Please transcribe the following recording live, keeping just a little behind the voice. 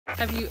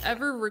Have you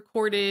ever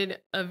recorded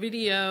a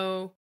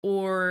video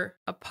or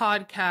a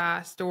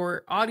podcast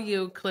or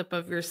audio clip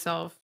of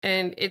yourself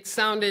and it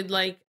sounded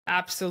like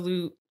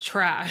absolute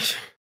trash?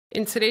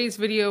 In today's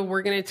video,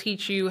 we're going to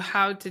teach you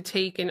how to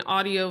take an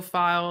audio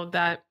file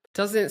that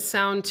doesn't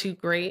sound too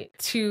great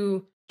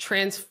to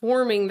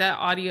transforming that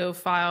audio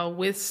file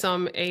with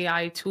some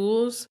AI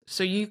tools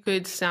so you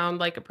could sound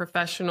like a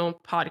professional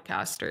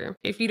podcaster.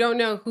 If you don't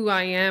know who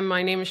I am,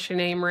 my name is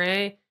Shanee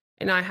Moret,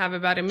 and I have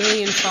about 1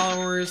 million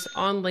followers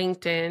on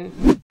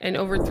LinkedIn and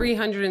over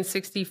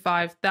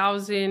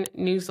 365,000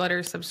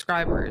 newsletter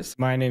subscribers.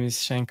 My name is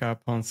Shankar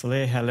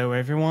Poncelet. Hello,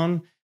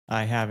 everyone.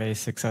 I have a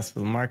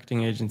successful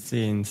marketing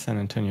agency in San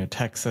Antonio,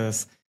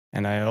 Texas,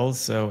 and I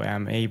also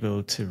am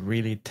able to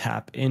really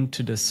tap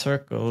into the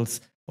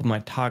circles of my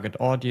target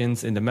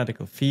audience in the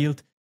medical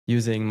field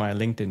using my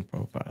LinkedIn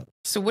profile.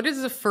 So what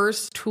is the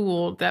first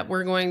tool that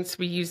we're going to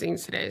be using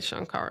today,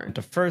 Shankar?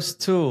 The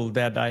first tool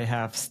that I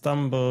have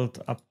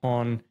stumbled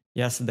upon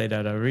yesterday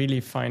that I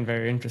really find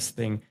very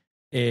interesting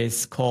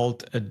is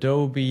called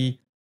Adobe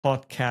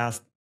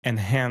Podcast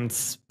Enhance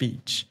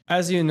Speech.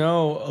 As you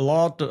know, a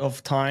lot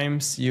of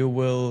times you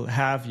will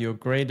have your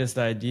greatest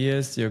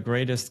ideas, your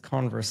greatest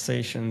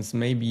conversations,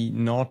 maybe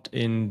not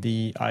in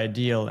the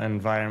ideal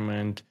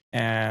environment.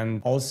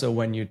 And also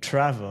when you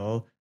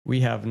travel,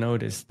 we have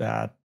noticed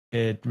that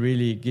it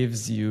really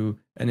gives you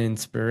an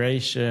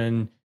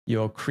inspiration.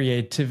 Your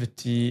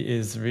creativity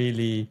is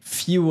really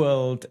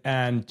fueled,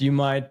 and you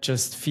might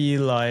just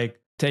feel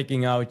like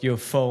taking out your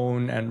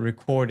phone and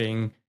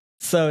recording.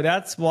 So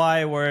that's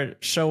why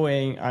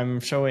I'm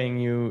showing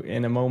you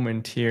in a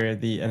moment here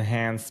the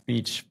enhanced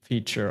speech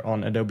feature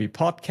on Adobe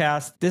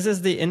Podcast. This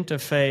is the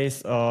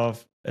interface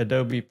of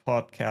Adobe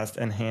Podcast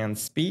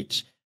Enhance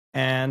Speech,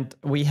 and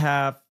we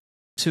have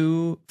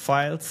 2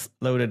 files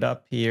loaded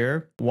up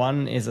here.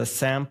 One is a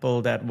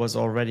sample that was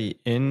already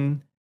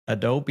in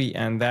Adobe,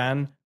 and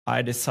then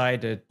I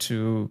decided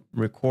to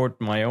record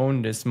my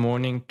own this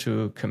morning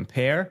to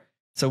compare.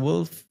 So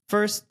we'll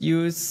first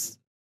use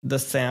the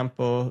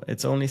sample.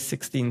 It's only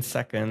 16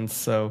 seconds.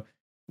 So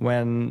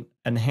when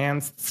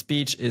enhanced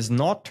speech is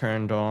not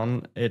turned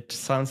on, it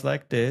sounds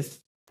like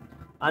this.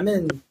 I'm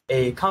in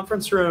a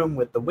conference room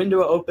with the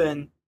window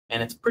open,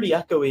 and it's pretty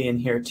echoey in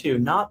here too.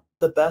 Not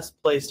the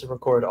best place to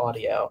record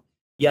audio.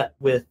 Yet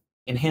with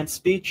enhanced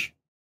speech,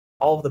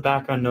 all of the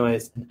background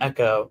noise and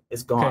echo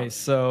is gone. Okay,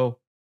 so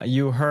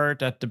you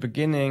heard at the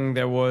beginning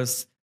there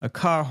was a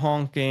car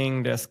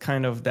honking. There's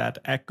kind of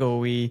that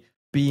echoey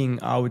being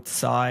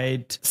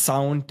outside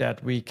sound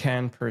that we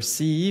can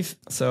perceive.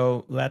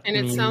 So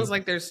it sounds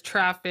like there's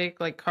traffic,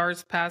 like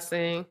cars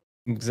passing.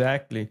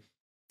 Exactly.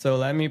 So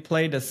let me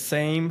play the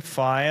same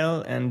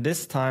file, and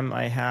this time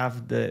I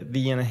have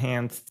the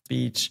enhanced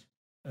speech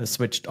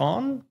switched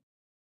on.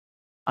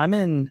 I'm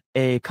in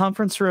a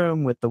conference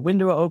room with the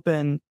window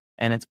open,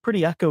 and it's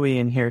pretty echoey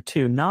in here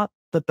too. Not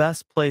the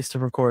best place to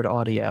record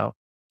audio.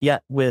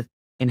 Yet with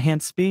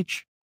enhanced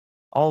speech,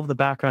 all of the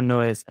background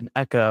noise and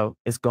echo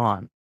is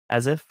gone,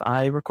 as if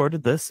I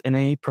recorded this in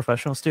a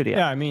professional studio.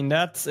 Yeah, I mean,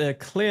 that's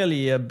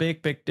clearly a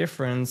big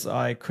difference.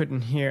 I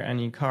couldn't hear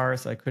any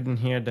cars. I couldn't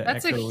hear the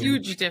That's echoing. a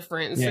huge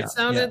difference. Yeah, it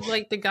sounded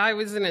like the guy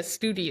was in a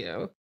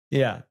studio.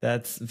 Yeah,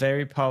 that's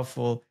very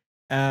powerful.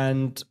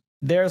 And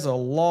there's a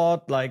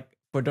lot, like,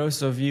 for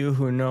those of you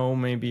who know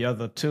maybe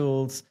other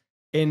tools,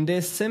 in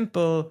this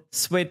simple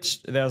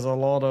switch, there's a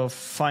lot of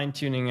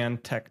fine-tuning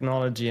and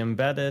technology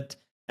embedded.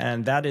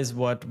 And that is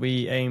what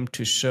we aim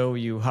to show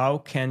you. How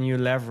can you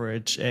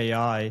leverage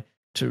AI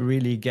to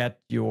really get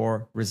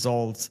your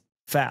results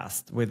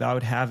fast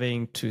without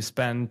having to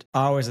spend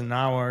hours and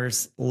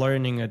hours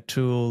learning a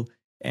tool?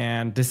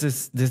 And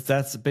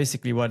that's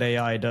basically what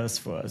AI does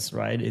for us,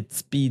 right? It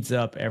speeds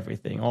up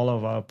everything, all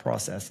of our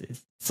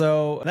processes.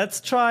 So let's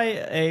try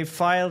a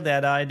file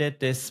that I did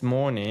this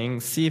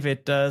morning, see if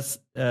it does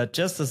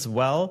just as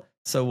well.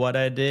 So what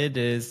I did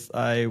is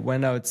I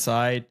went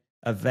outside,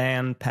 a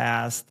van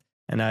passed,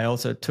 and I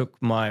also took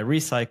my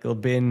recycle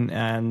bin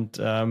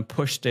and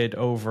pushed it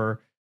over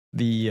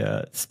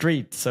the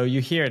street. So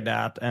you hear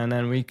that, and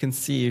then we can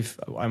see if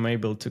I'm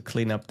able to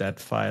clean up that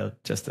file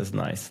just as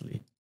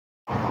nicely.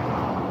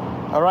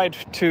 All right,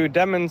 to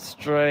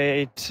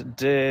demonstrate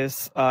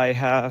this, I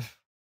have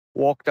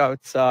walked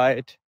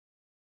outside,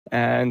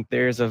 and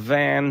there's a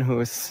van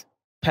who's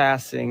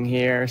passing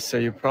here, so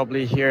you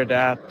probably hear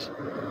that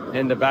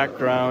in the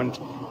background.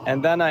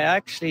 And then I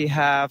actually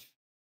have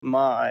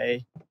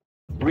my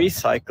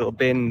recycle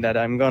bin that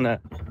I'm gonna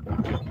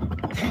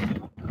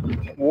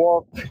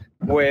walk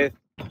with.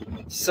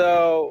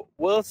 So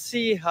we'll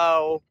see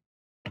how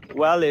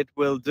well it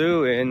will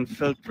do in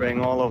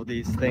filtering all of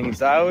these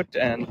things out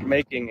and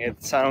making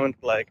it sound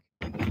like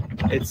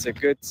it's a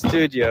good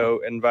studio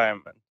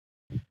environment.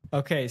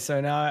 Okay,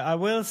 so now I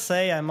will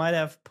say I might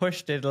have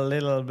pushed it a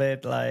little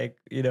bit, like,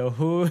 you know,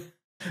 who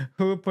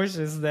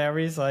pushes their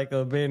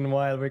recycle bin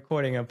while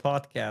recording a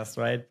podcast,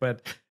 right?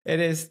 But it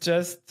is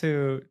just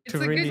to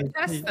really good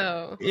test,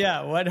 though.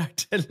 Yeah, what are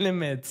the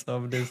limits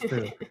of this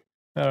tool?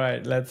 All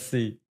right, let's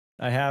see.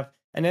 I have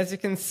And as you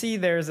can see,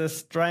 there's a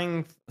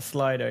strength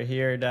slider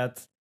here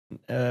that's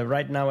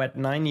right now at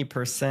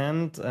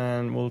 90%,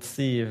 and we'll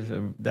see if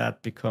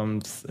that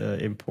becomes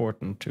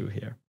important too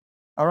here.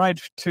 All right,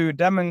 to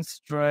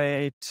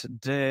demonstrate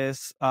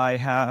this, I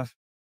have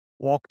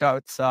walked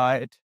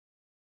outside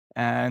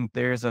and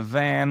there's a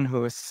van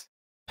who's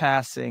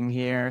passing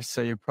here.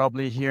 So you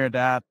probably hear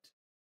that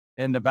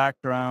in the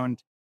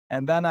background.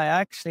 And then I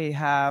actually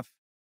have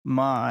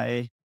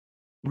my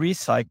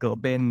recycle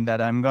bin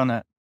that I'm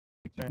gonna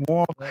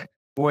walk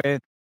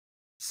with.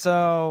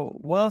 So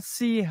we'll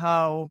see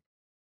how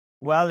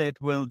well it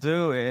will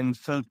do in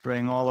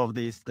filtering all of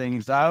these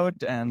things out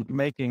and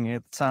making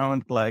it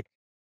sound like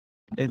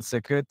it's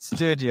a good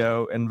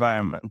studio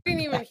environment. You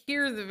didn't even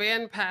hear the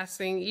van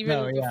passing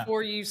even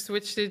before you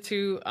switched it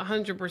to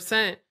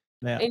 100%.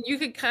 Yeah. And you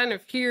could kind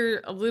of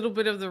hear a little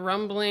bit of the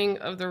rumbling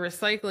of the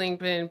recycling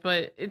bin,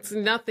 but it's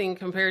nothing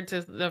compared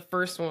to the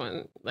first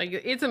one. Like,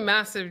 it's a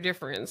massive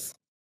difference.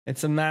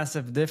 It's a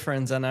massive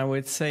difference. And I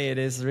would say it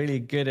is really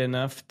good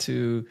enough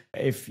to,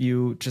 if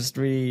you just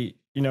really,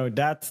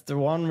 that's the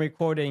one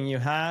recording you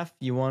have,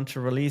 you want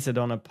to release it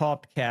on a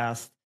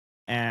podcast.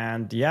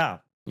 And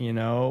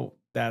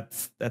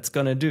that's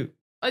going to do.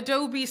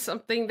 Adobe,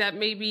 something that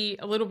maybe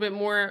a little bit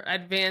more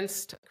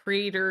advanced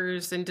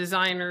creators and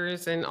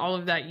designers and all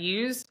of that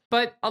use,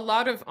 but a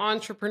lot of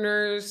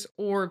entrepreneurs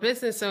or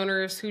business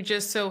owners who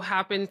just so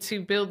happen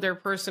to build their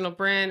personal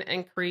brand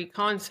and create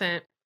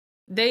content,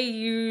 they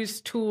use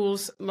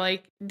tools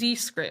like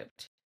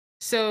Descript.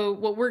 So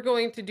what we're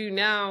going to do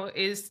now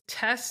is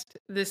test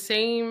the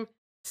same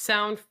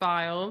sound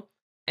file.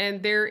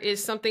 And there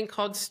is something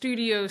called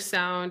Studio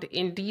Sound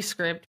in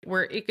Descript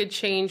where it could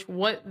change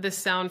what the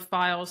sound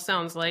file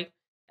sounds like.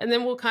 And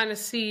then we'll kind of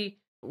see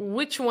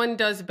which one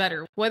does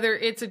better, whether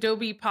it's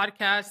Adobe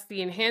Podcast,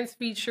 the Enhance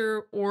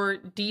feature, or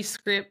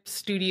Descript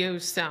Studio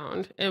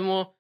Sound. And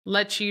we'll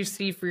let you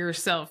see for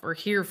yourself or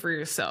hear for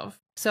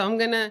yourself. So I'm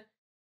going to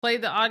play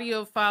the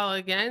audio file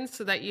again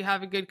so that you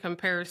have a good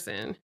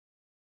comparison.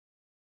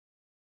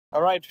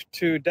 All right,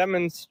 to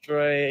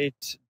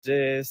demonstrate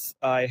this,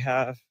 I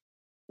have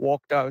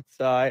walked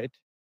outside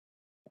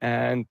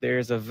and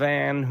there's a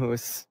van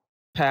who's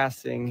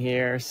passing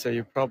here. So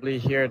you probably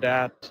hear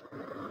that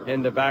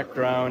in the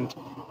background.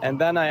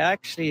 And then I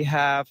actually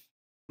have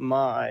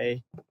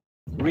my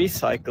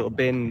recycle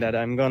bin that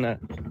I'm gonna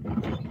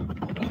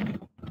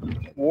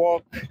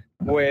walk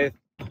with.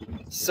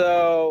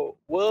 So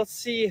we'll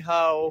see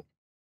how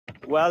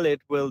well it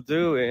will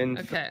do in.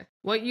 Okay,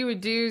 what you would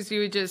do is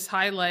you would just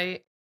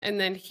highlight, and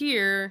then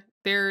here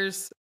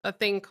there's a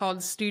thing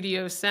called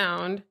Studio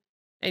Sound.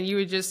 And you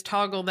would just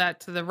toggle that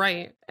to the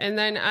right. And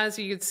then as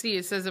you can see,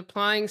 it says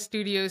applying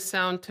Studio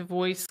Sound to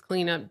voice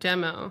cleanup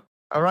demo.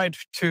 All right,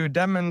 to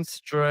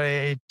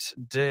demonstrate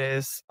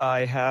this,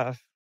 I have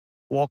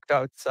walked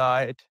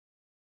outside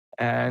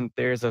and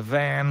there's a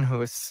van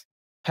who's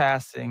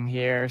passing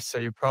here. So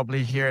you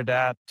probably hear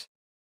that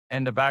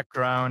in the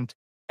background.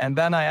 And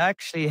then I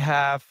actually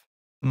have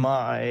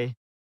my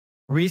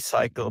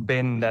recycle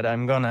bin that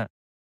I'm gonna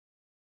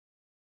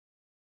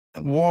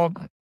walk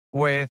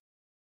with.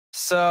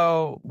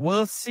 So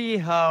we'll see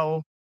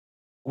how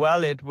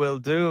well it will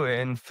do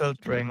in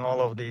filtering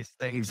all of these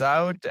things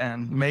out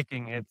and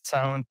making it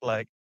sound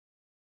like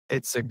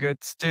it's a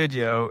good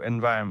studio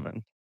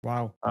environment.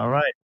 Wow. All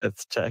right,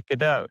 let's check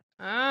it out.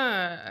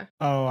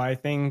 Oh, I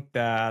think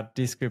that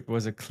Descript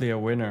was a clear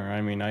winner.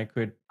 I mean,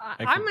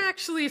 I'm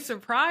actually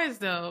surprised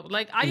though.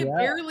 Like, I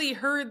barely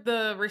heard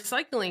the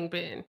recycling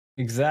bin.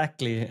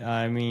 Exactly.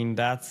 I mean,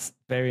 that's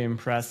very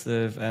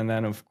impressive. And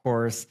then, of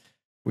course,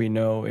 we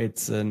know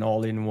it's an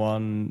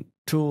all-in-one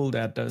tool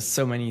that does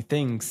so many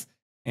things.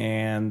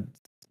 And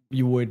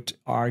you would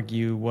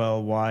argue,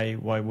 well, why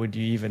would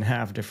you even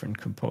have different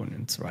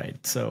components, right?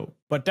 So,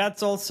 but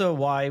that's also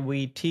why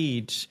we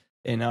teach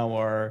in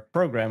our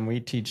program, we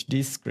teach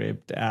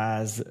Descript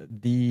as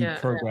the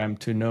program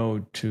to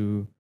know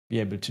to be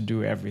able to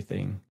do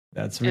everything.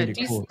 That's really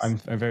cool. I'm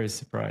very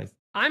surprised.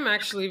 I'm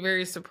actually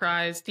very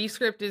surprised.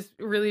 Descript is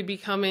really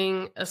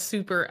becoming a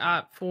super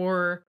app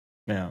for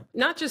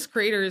not just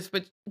creators,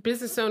 but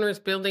business owners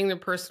building their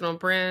personal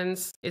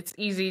brands. It's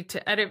easy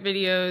to edit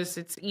videos.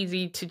 It's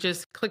easy to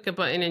just click a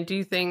button and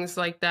do things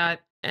like that.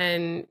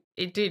 And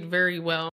it did very well.